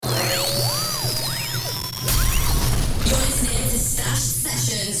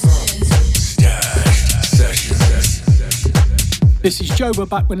This is Joba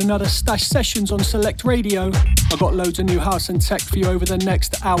back with another Stash Sessions on Select Radio. I've got loads of new house and tech for you over the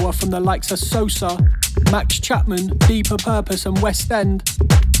next hour from the likes of Sosa, Max Chapman, Deeper Purpose and West End.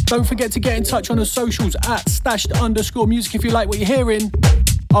 Don't forget to get in touch on the socials at stashed_music if you like what you're hearing.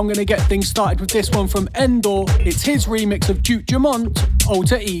 I'm going to get things started with this one from Endor. It's his remix of Duke Dumont,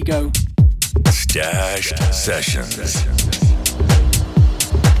 Alter Ego. Stashed Sessions.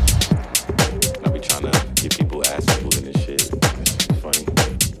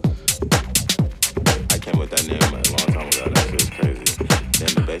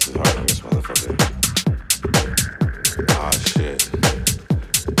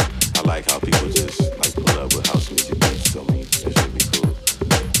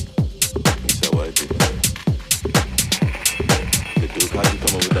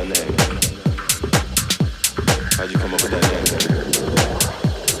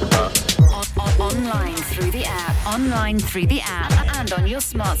 Through the app and on your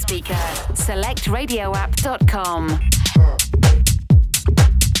smart speaker. SelectRadioApp.com.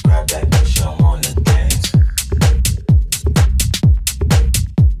 Grab that show on the dance.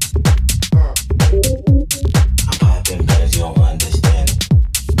 I'm popping cause you don't understand.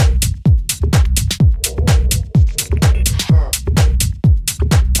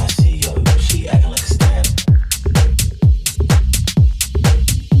 I see yo, she acting like a stand.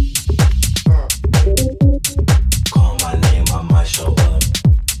 Show up.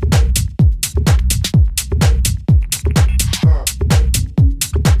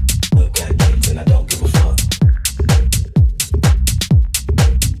 Look at kids and I don't give a fuck.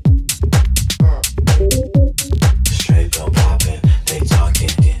 Straight bill poppin', they talking.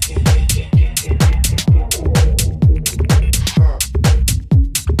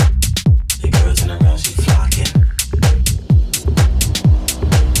 Your girl turn around, she flocking.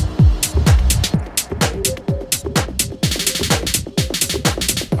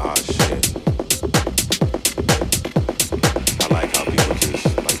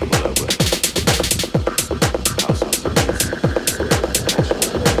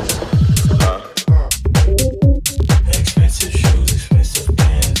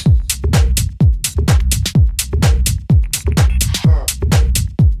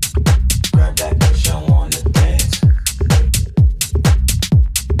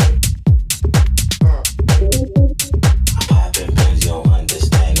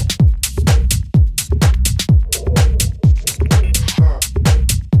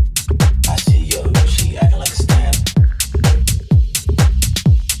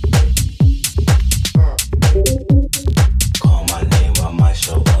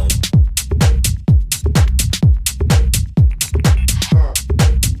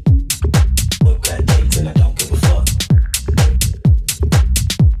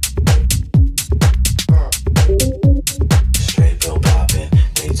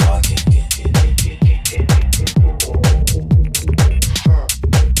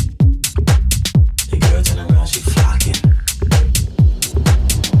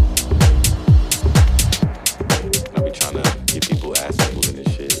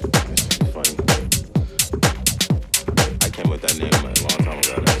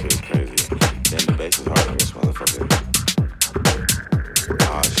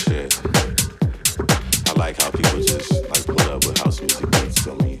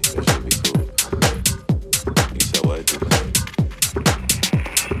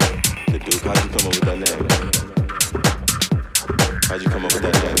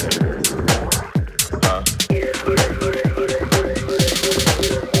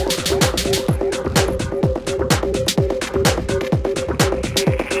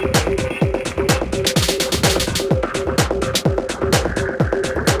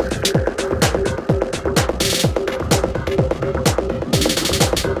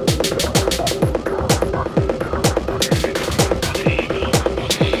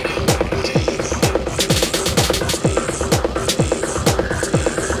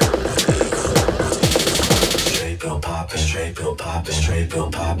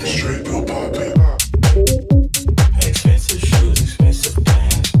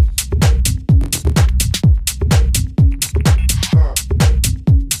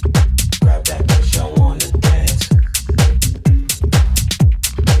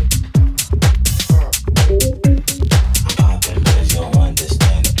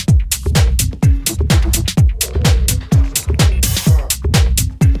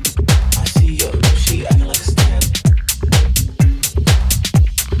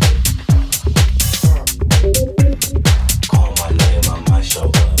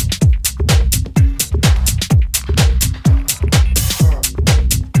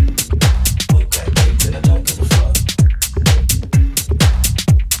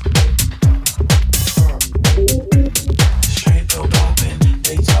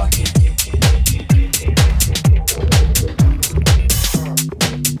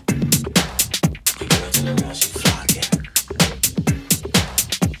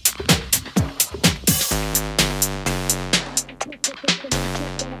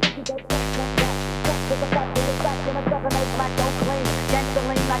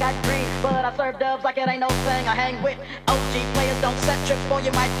 Like it ain't no thing. I hang with OG players, don't set trips, boy,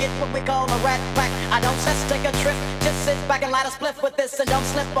 you might get what we call a rat pack. I don't just take a trip, just sit back and light a spliff with this and don't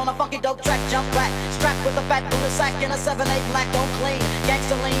slip on a funky dope track. Jump back, strapped with a fat Buddha sack and a 7-8 black, don't clean.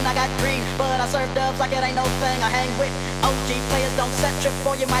 Gangsta lean, I got green, but I serve dubs like it ain't no thing. I hang with OG players, don't set trips,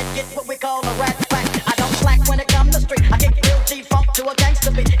 boy, you might get what we call a rat pack. I don't slack when it comes to street. I kick real G-funk to a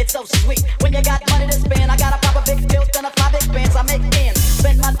gangsta beat. It's so sweet when you got money to spend. I got a proper big tilt and a 5 big bands. I make ends,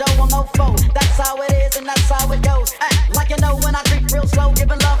 spend my dough on no foe. That's how it is and that's how it goes. Act like you know when I creep real slow,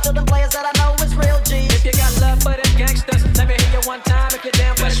 giving love to the players that I know is real G. If you got love for them gangsters, let me hear you one time. If you're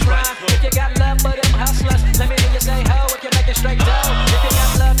down for the rhyme, if you got love for them hustlers, let me hear you say ho. If you're making straight dough, if you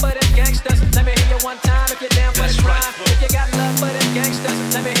got love for them gangsters, let me hear you one time. If you're down for the rhyme, if you got love for them gangsters,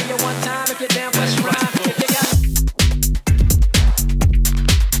 let me hear you one time. If you're down for the rhyme, if you got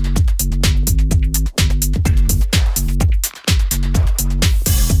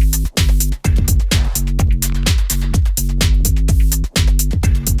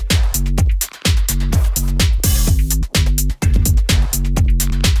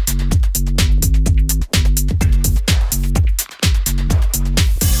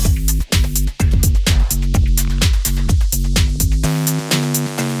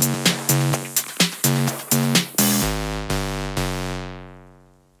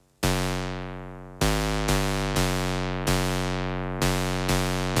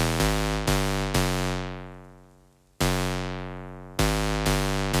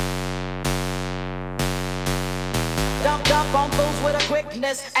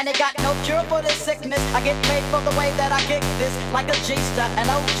and it got no cure for this sickness. I get paid for the way that I kick this, like a G-star, an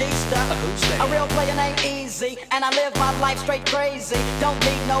OG-star. A real player named Easy, and I live my life straight crazy. Don't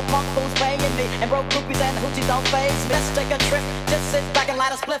need no punk fools paying me, and broke groupies and hoochies don't faze me. Let's take a trip, just sit back and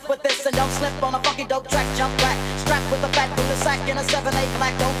light a spliff with this, and don't slip on a funky dope track. Jump back, strapped with a fat Buddha sack and a 7-8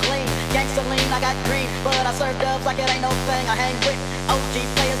 black, don't clean. Gangsta lean, I got green, but I serve dubs like it ain't no thing. I hang with OG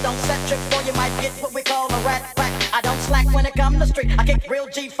players, don't set trips, or you might get what we call a rat pack. I don't slack when it comes to street. I kick real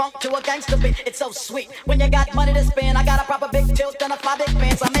G-funk to a gangsta beat. It's so sweet when you got money to spend. I got a proper big tilt and a 5 big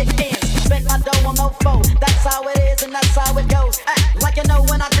bands. I make ends, spend my dough on no foe. That's how it is and that's how it goes. Act like you know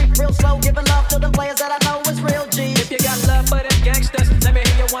when I creep real slow, giving love to the players that I know is real G. If you got love for them gangsters, let me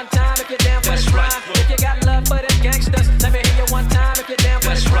hear you one time. If you're down for the rhyme, if you got love for them gangsters, let me hear you one time. If you're down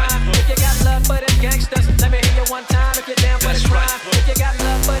for the rhyme, if you got love for them gangsters, let me hear you one time. If you're down for the rhyme, if you got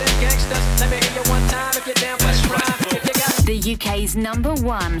love for them gangsters, let me hear you one time. If you're down for the rhyme, if you got the UK's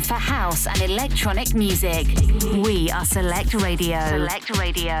 #1 for house and electronic music. We are Select Radio. Select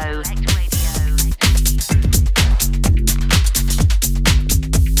Radio. Select Radio.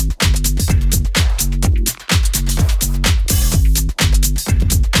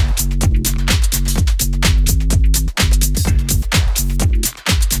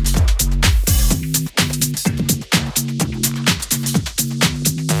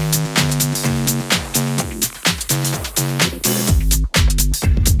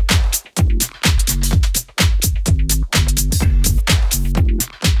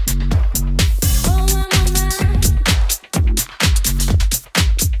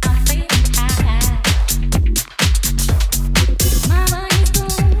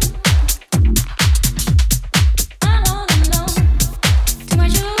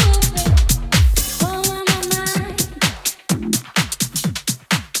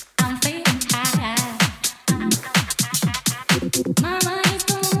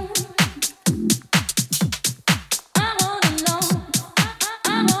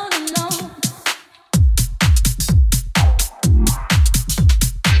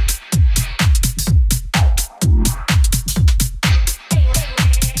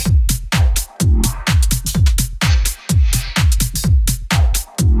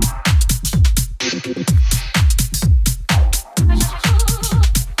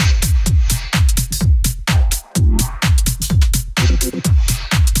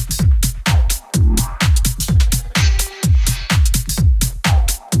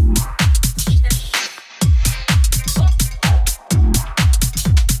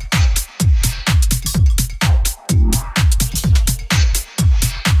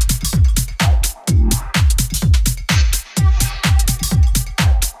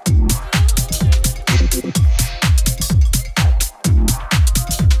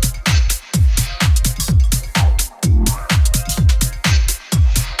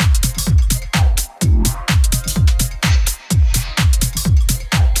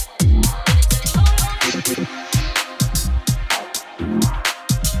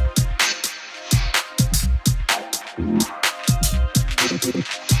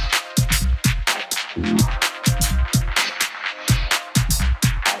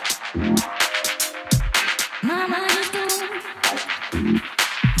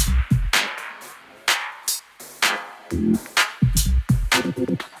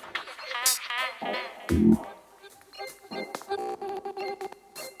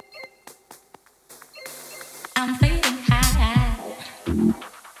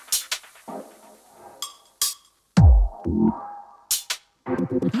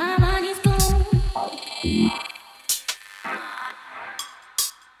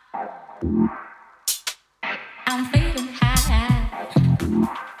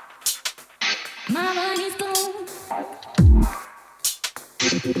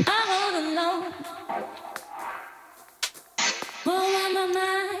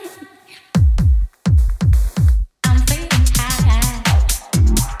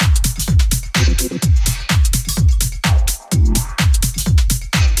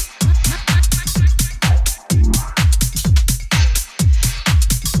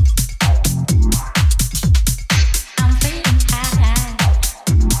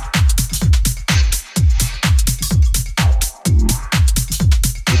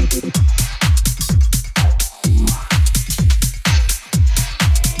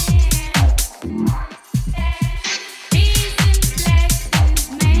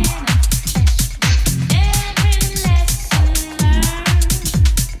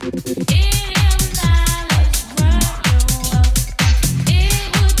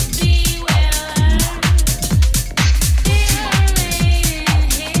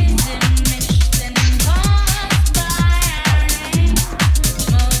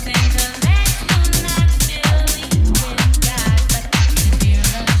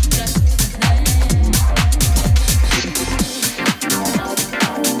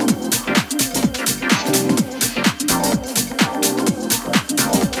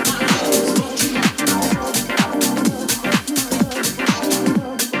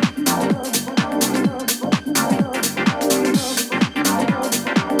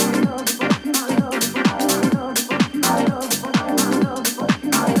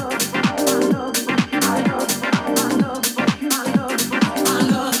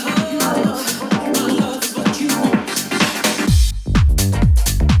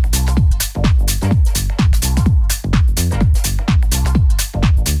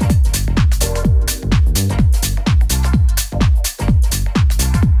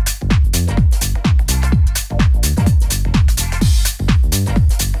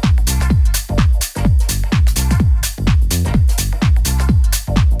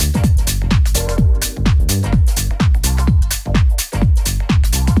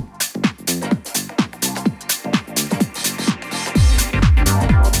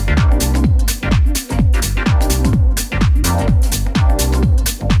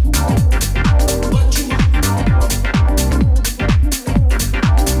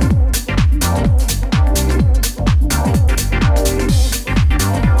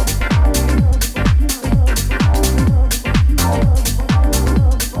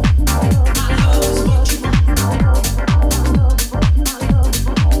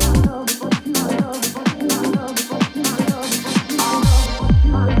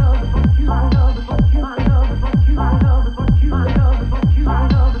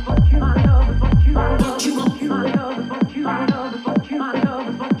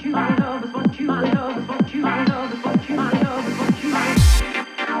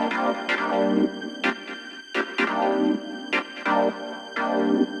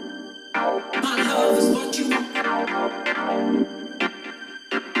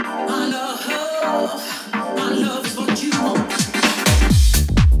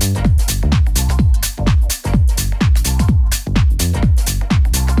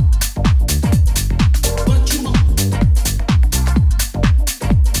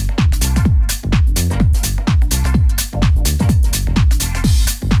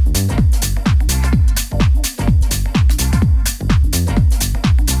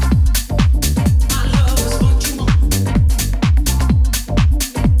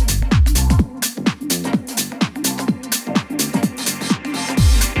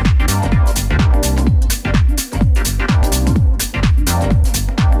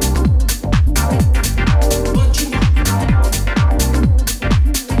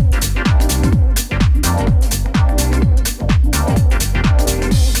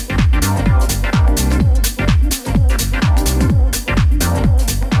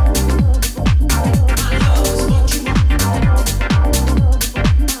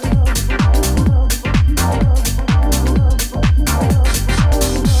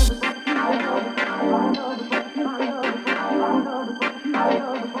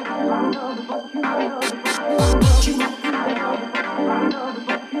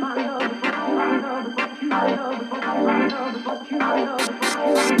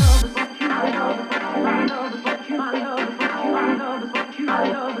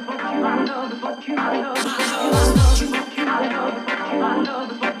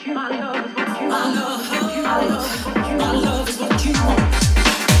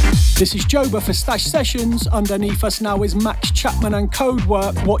 This is Joba for Stash Sessions. Underneath us now is Max Chapman and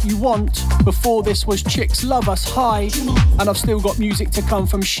Codework, What You Want. Before this was Chicks Love Us, High. And I've still got music to come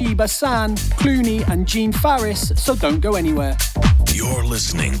from Sheba San, Clooney and Gene Farris, so don't go anywhere. You're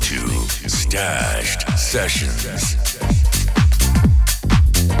listening to Stashed Sessions.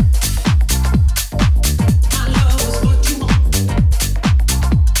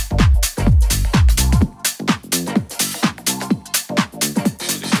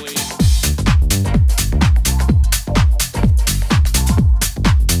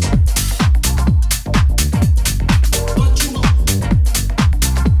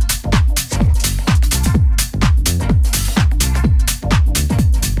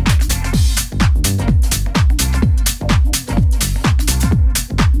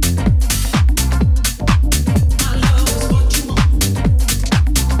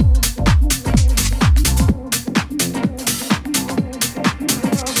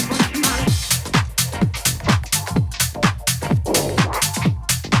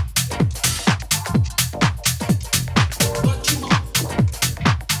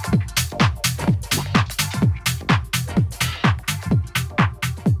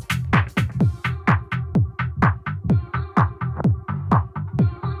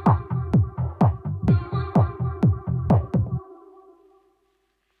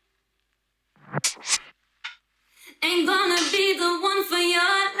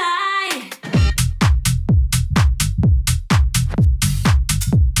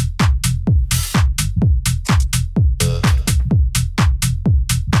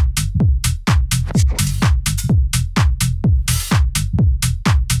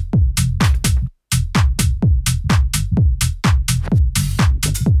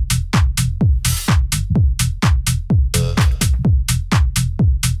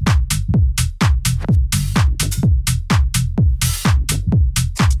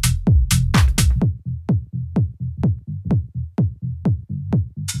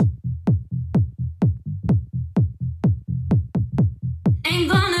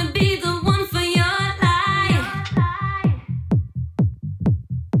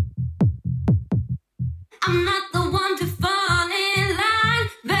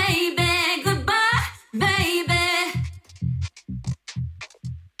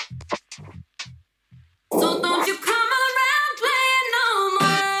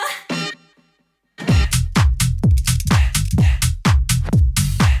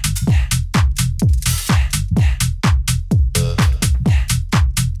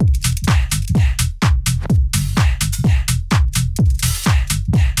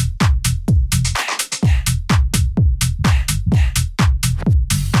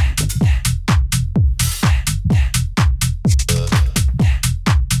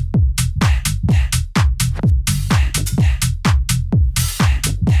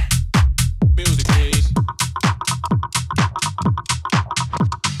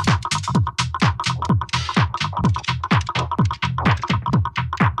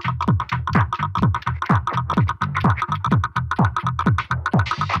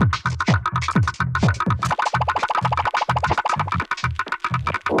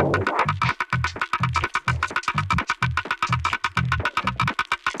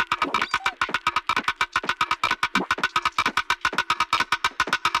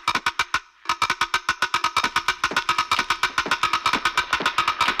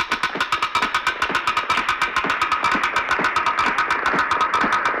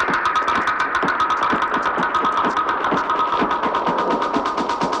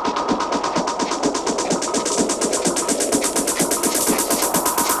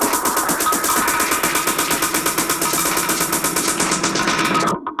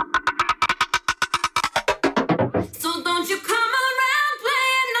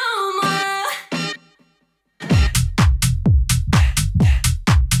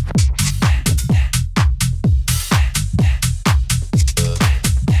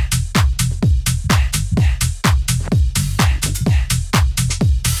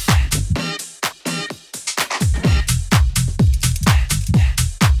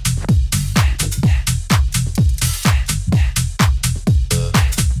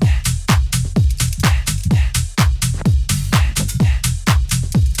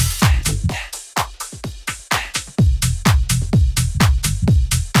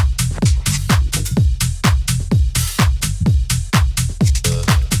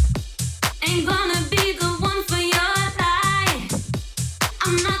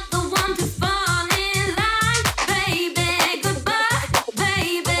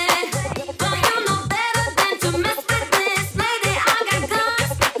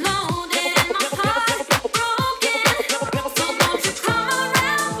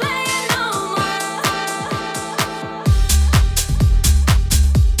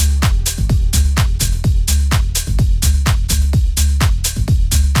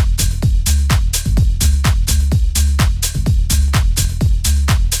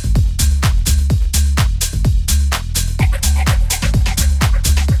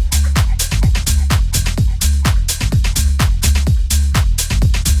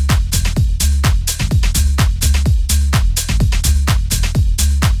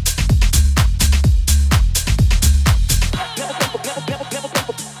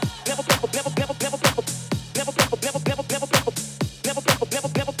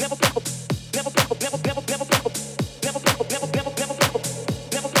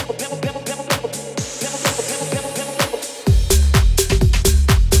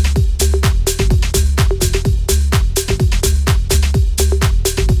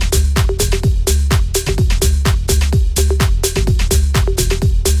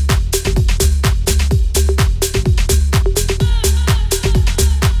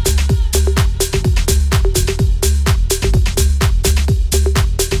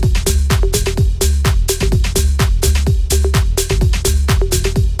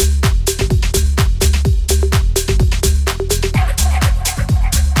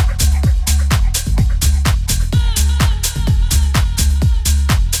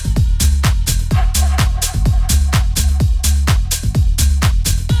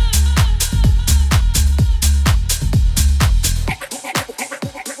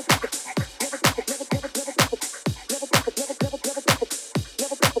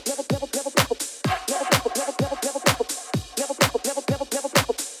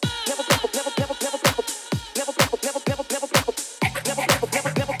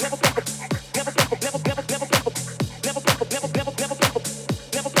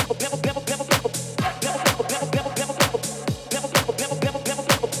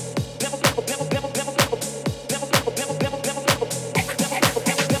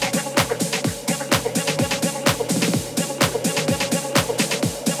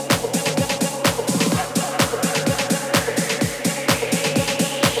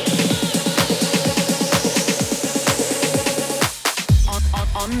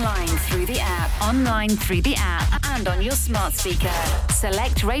 Online through the app, and on your smart speaker.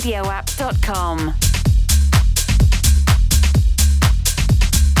 SelectRadioApp.com.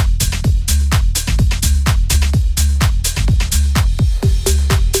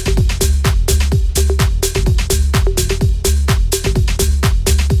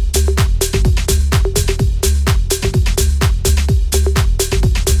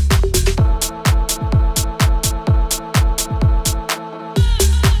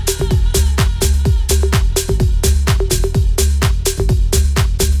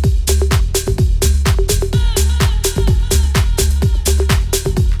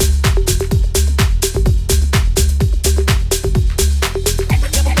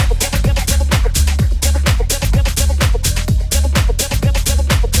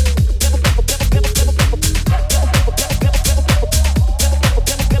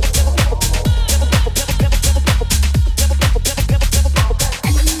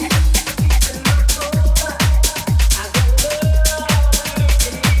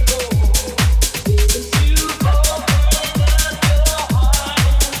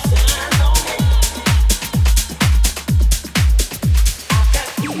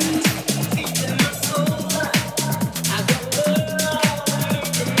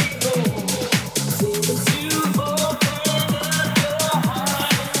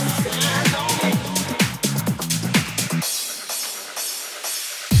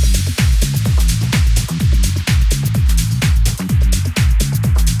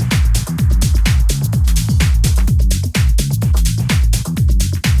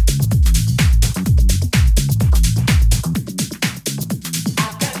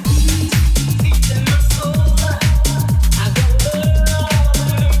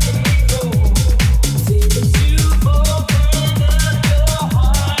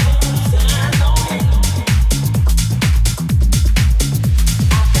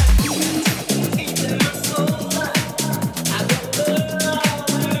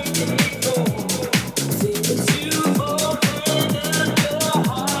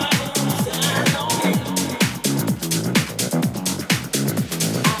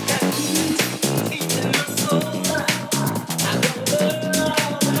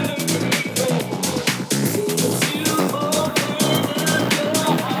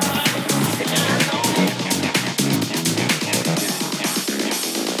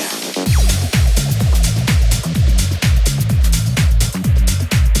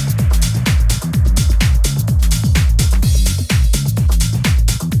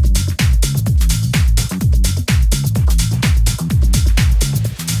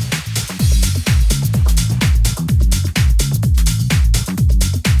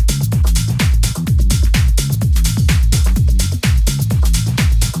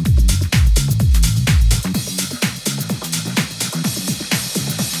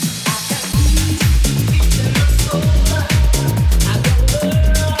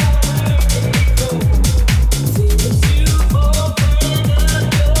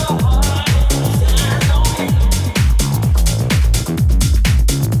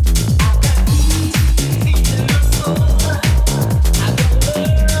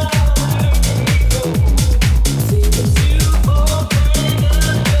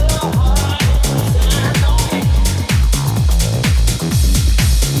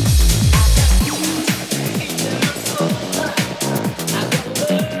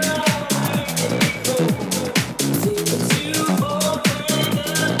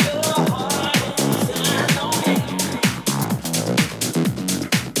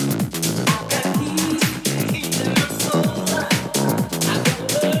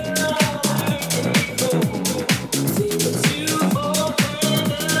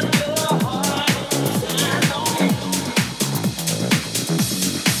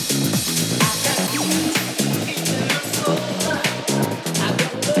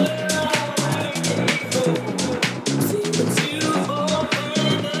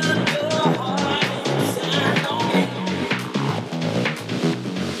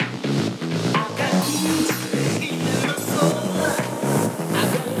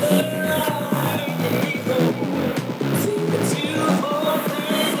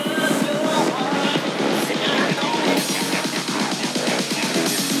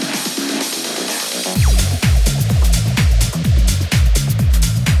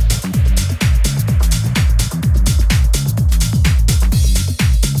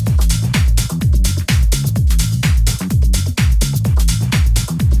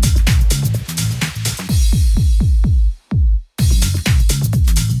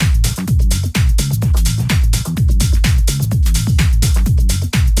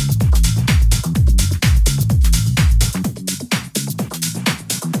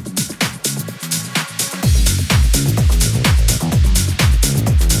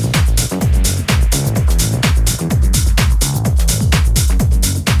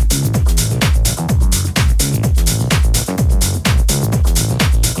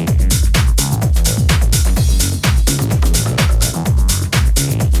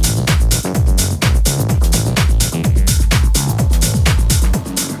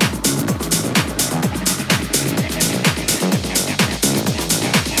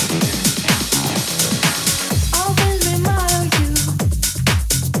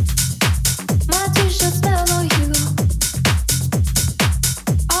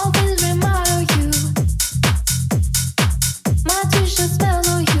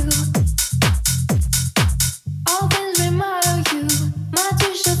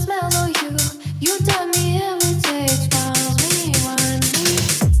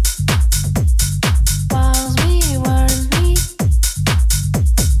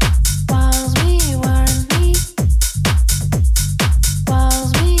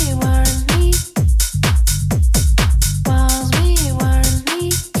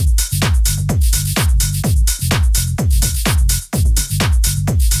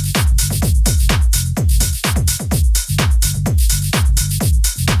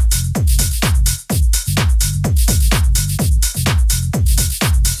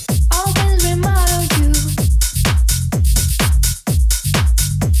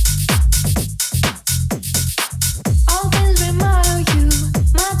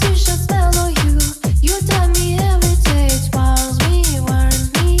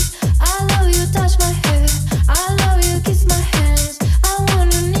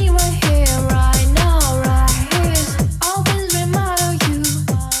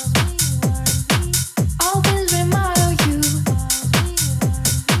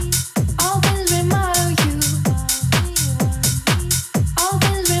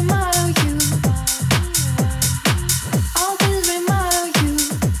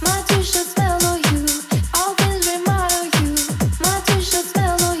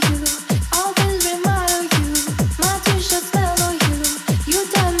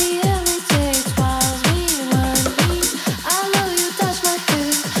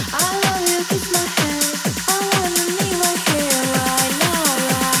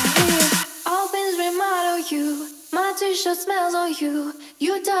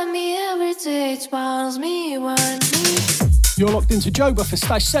 tell me every day, it spoils me, warns me. You're locked into Joba for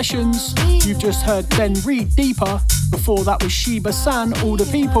Stash Sessions. You've just heard Ben Reed, Deeper. Before that was Sheba San, All the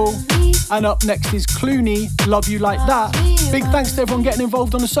People. And up next is Clooney, Love You Like That. Big thanks to everyone getting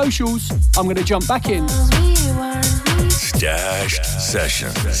involved on the socials. I'm going to jump back in. Stash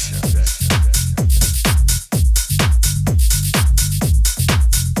Sessions.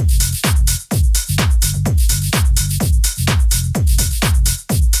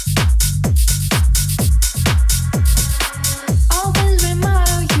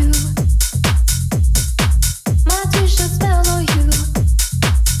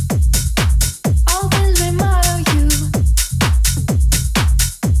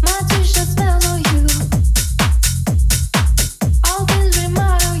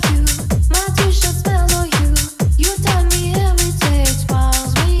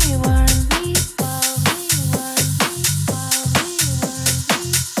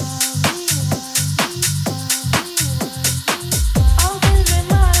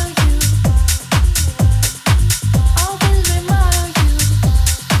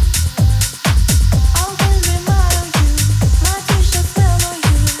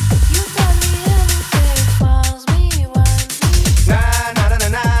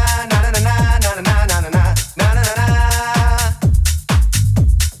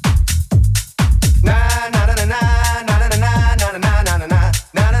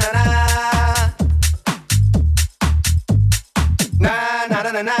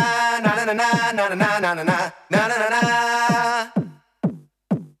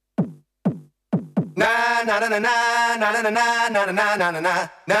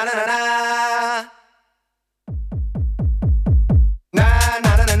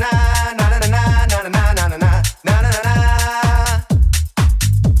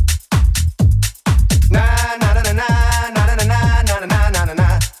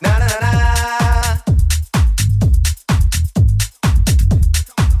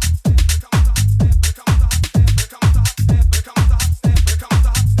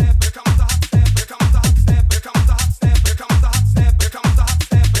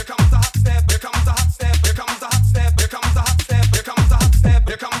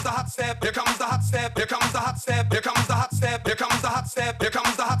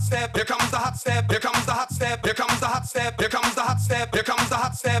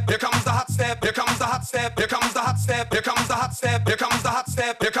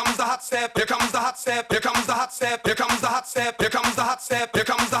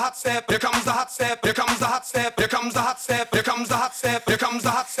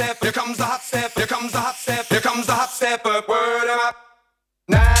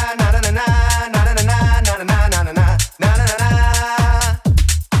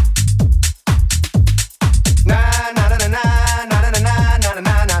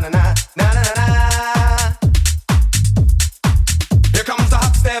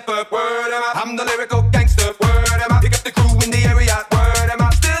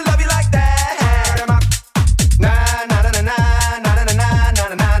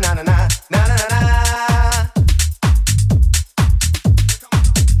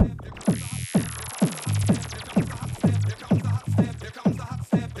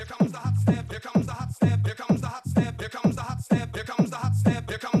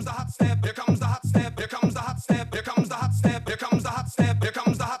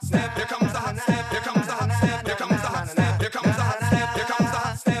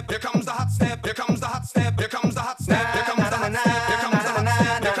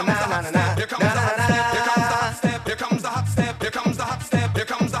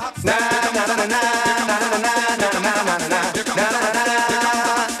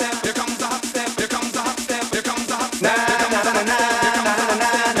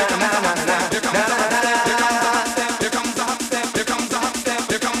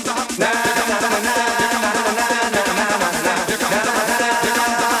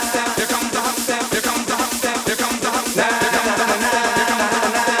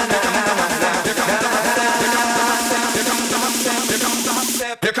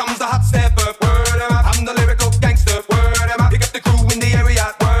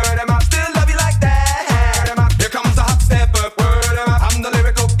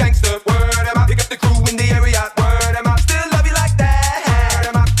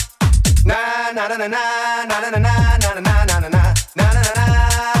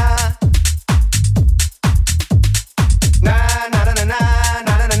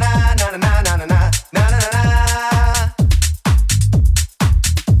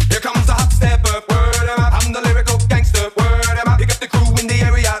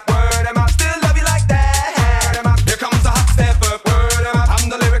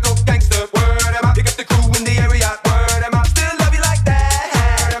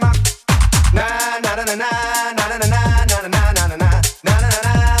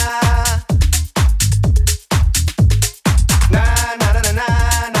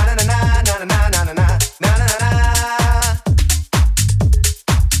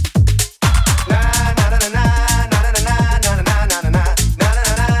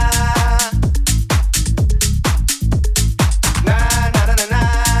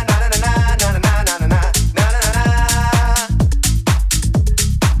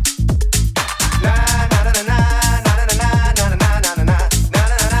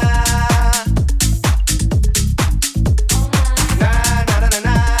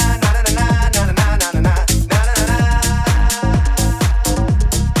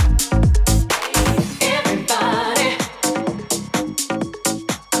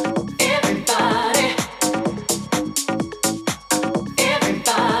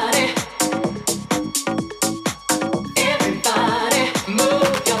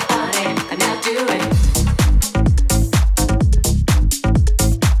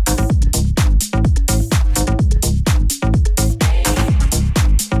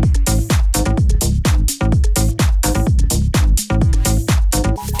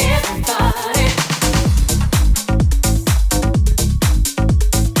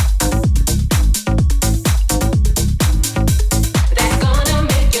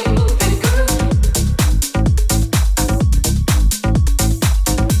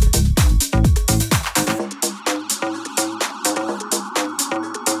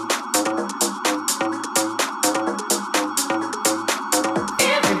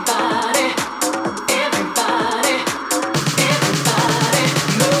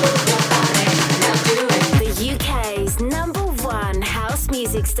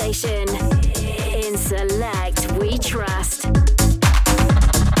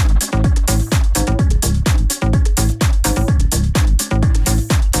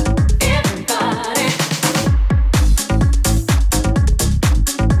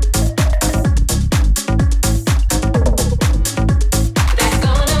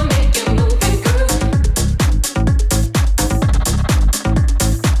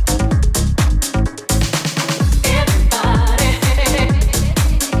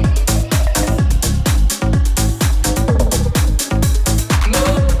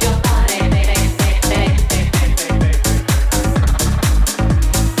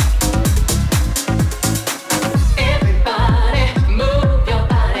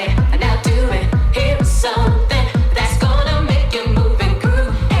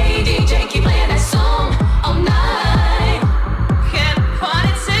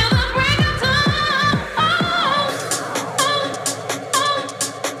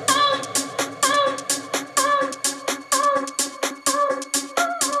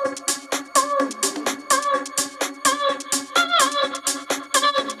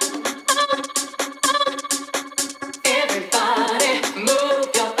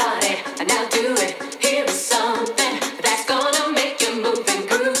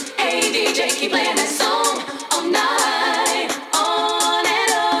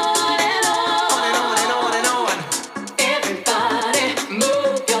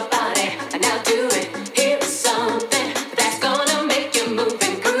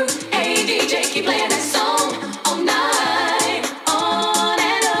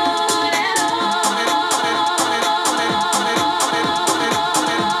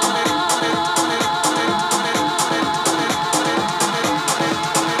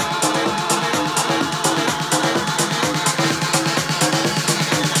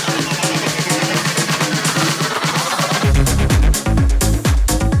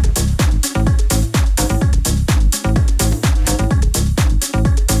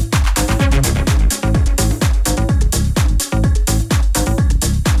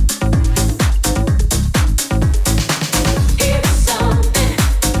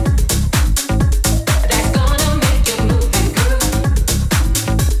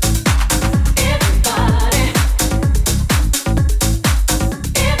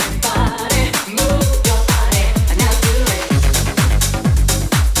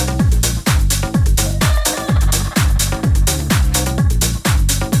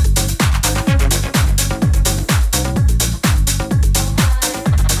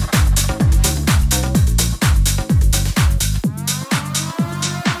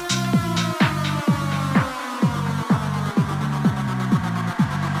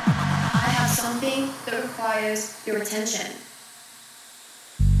 requires your attention.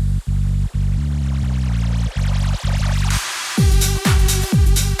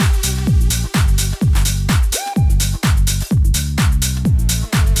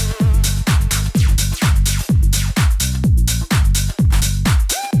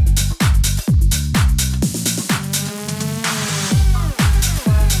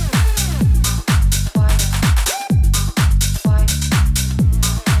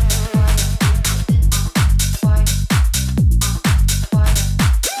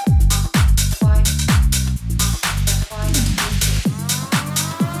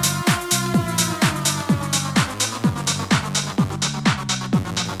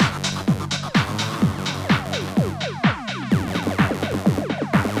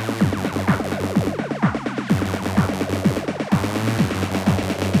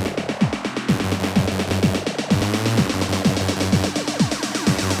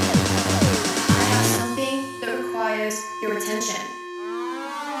 Your attention.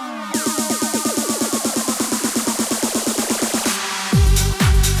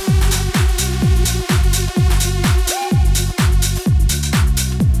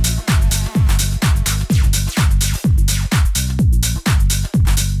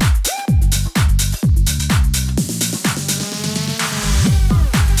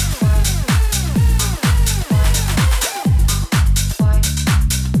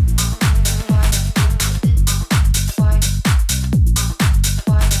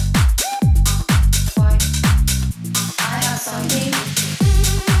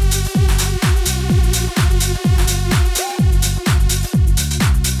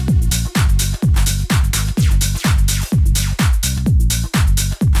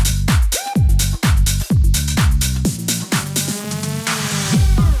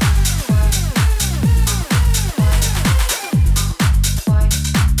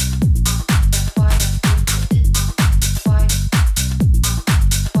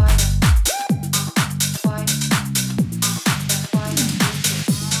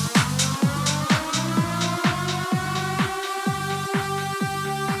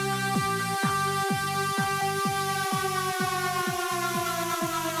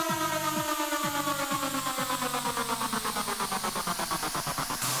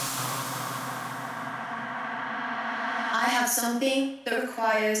 Something that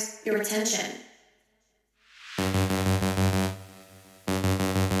requires your attention.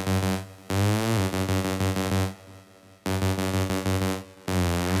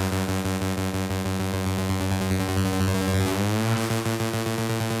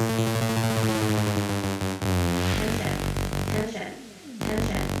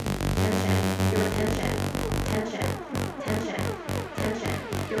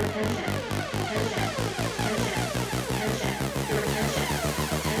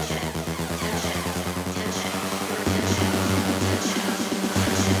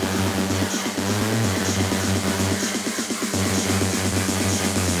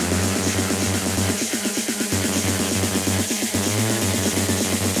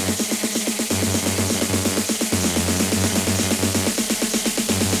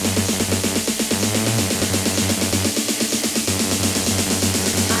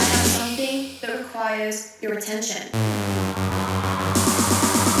 Your attention.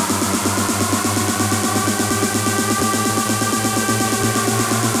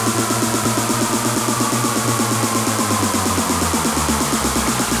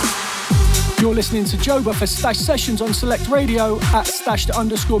 You're listening to Joba for Stash Sessions on Select Radio at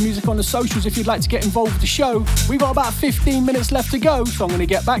stashed_music on the socials if you'd like to get involved with the show. We've got about 15 minutes left to go, so I'm going to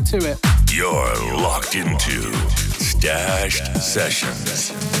get back to it. You're locked into Stashed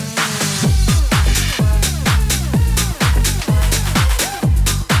Sessions.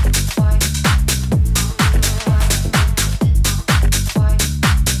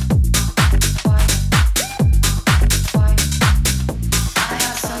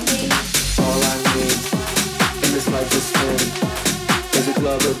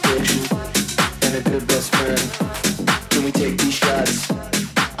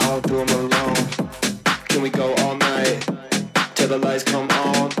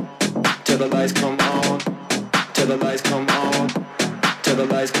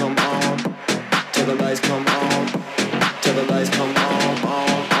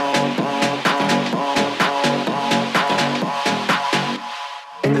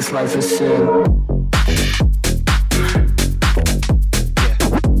 Life is sin.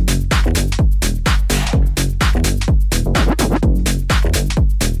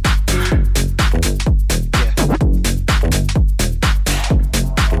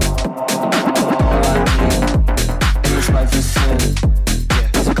 Life is sin.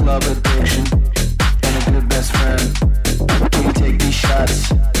 It's a club addiction and a good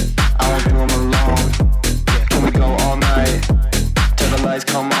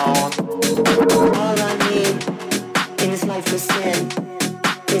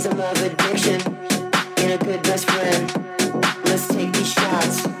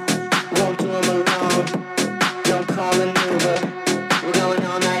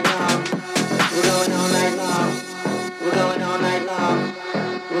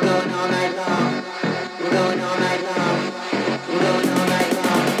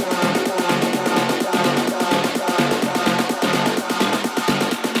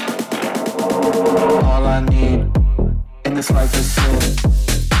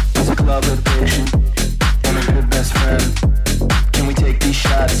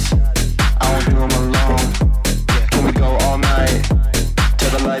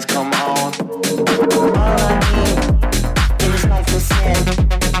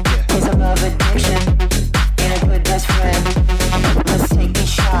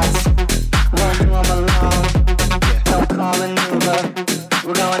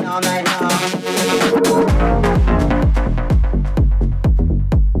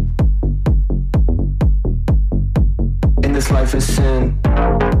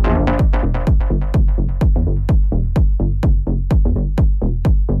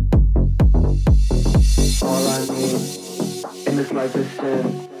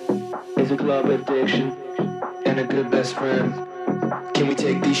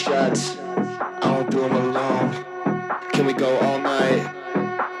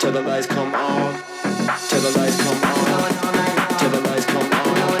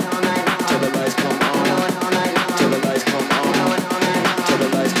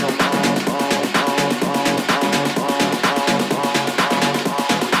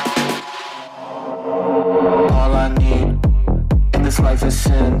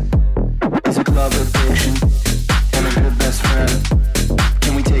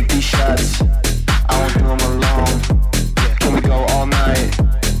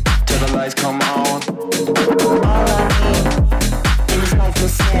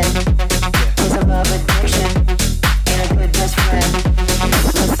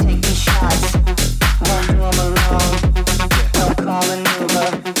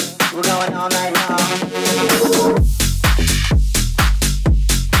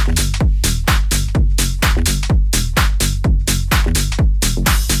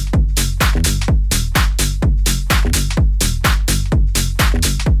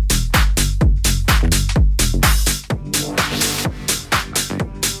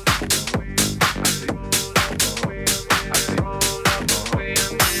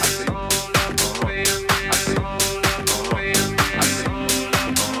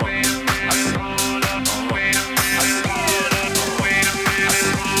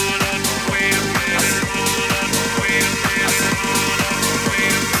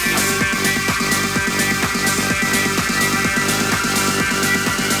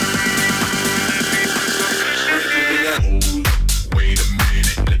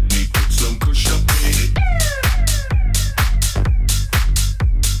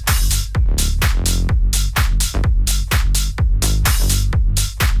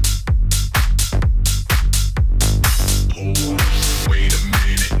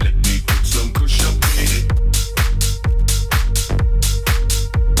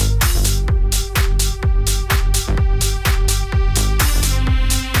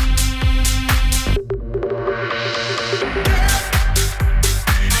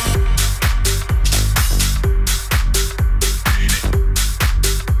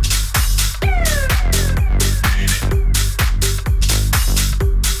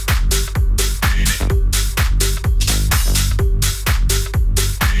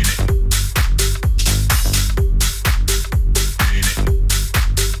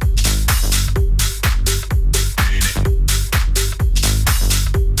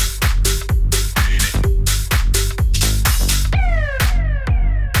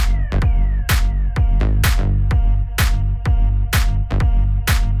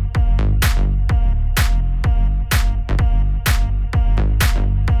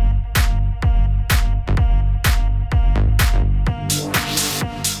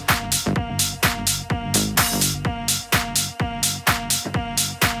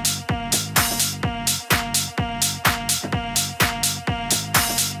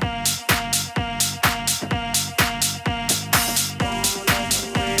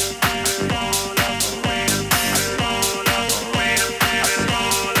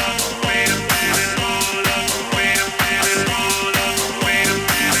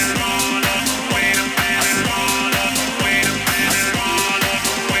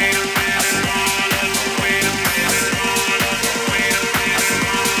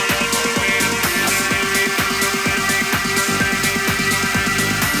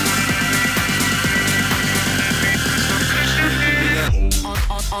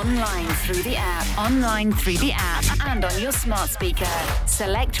Online through the app, and on your smart speaker.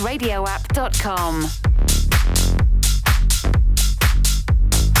 SelectRadioApp.com.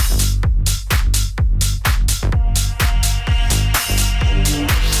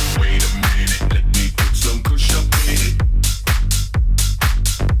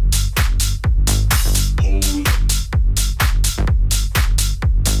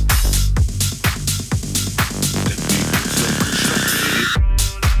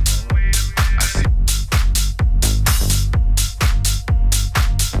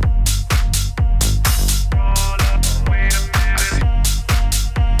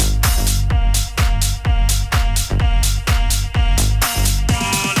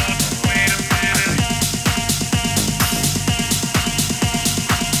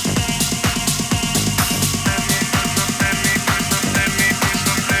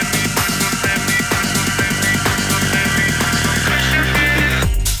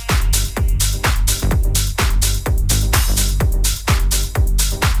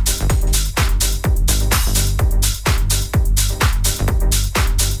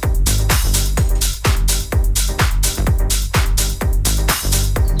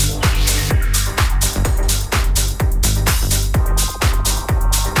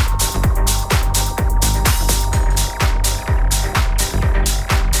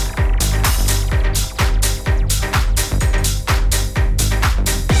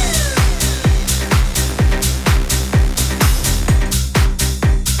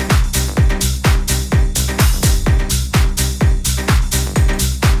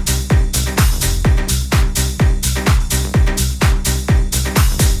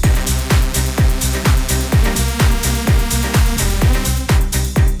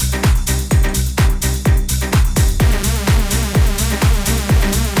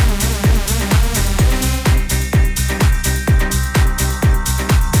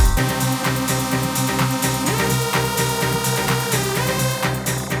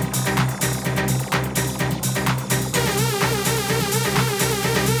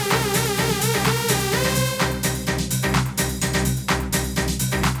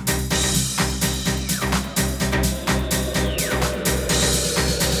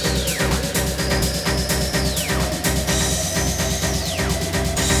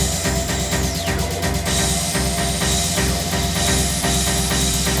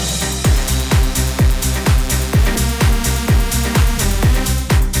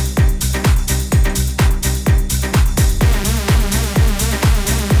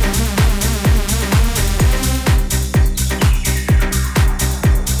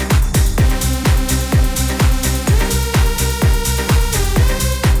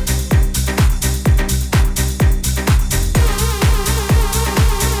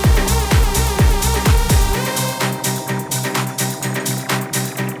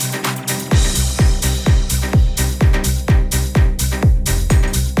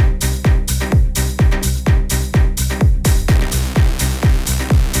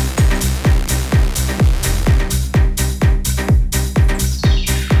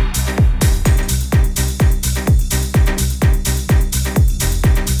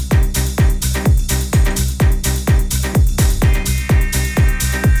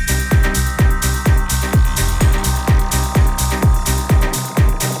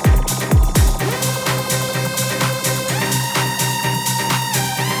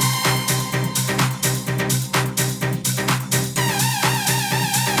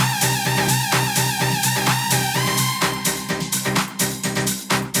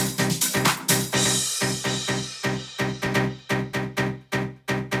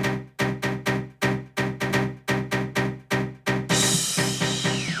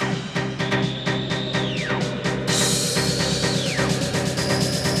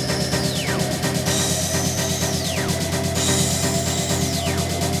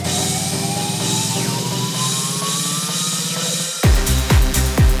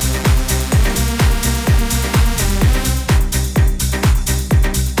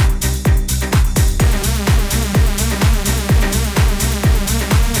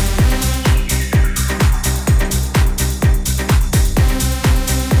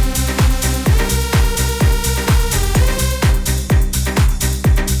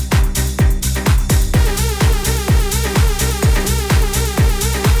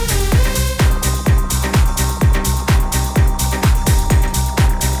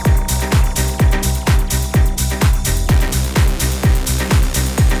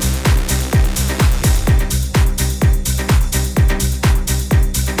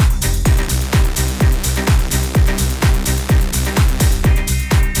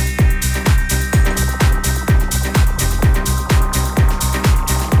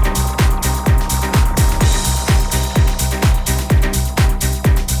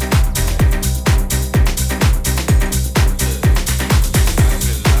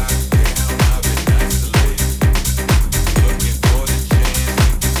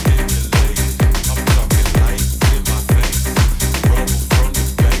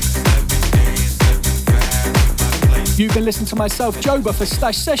 been listening to myself, Joba, for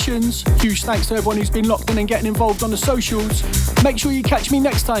Stash Sessions. Huge thanks to everyone who's been locked in and getting involved on the socials. Make sure you catch me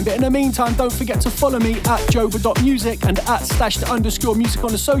next time, but in the meantime, don't forget to follow me at joba.music and at stashed_music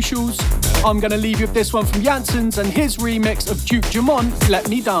on the socials. I'm going to leave you with this one from Janssens and his remix of Duke Jamont, Let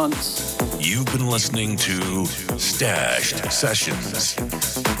Me Dance. You've been listening to Stashed Sessions.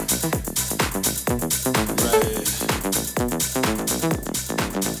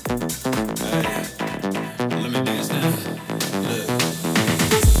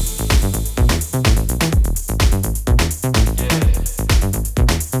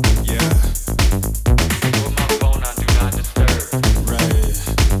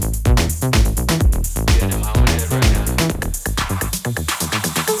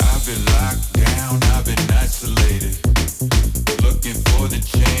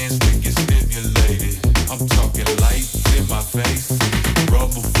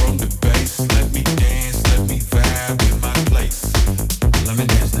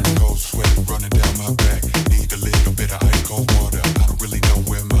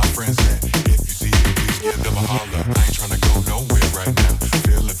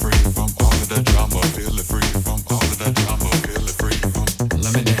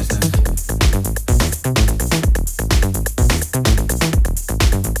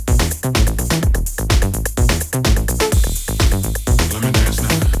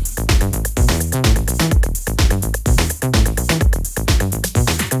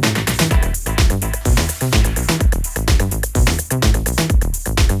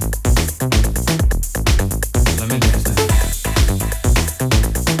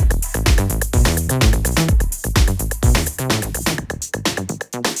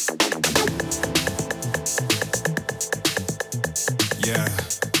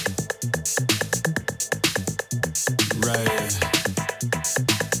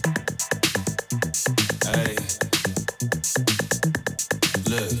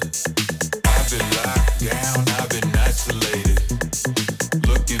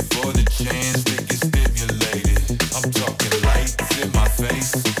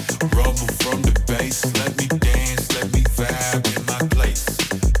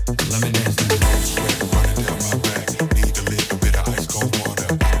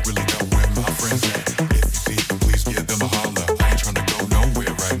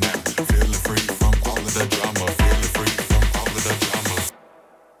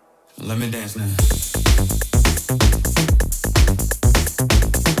 Let me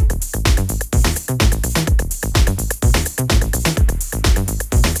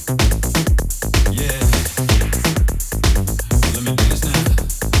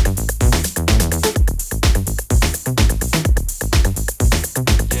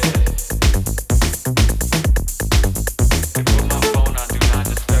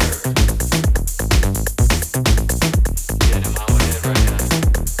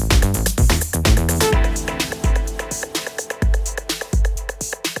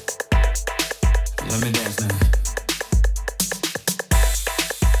dance now.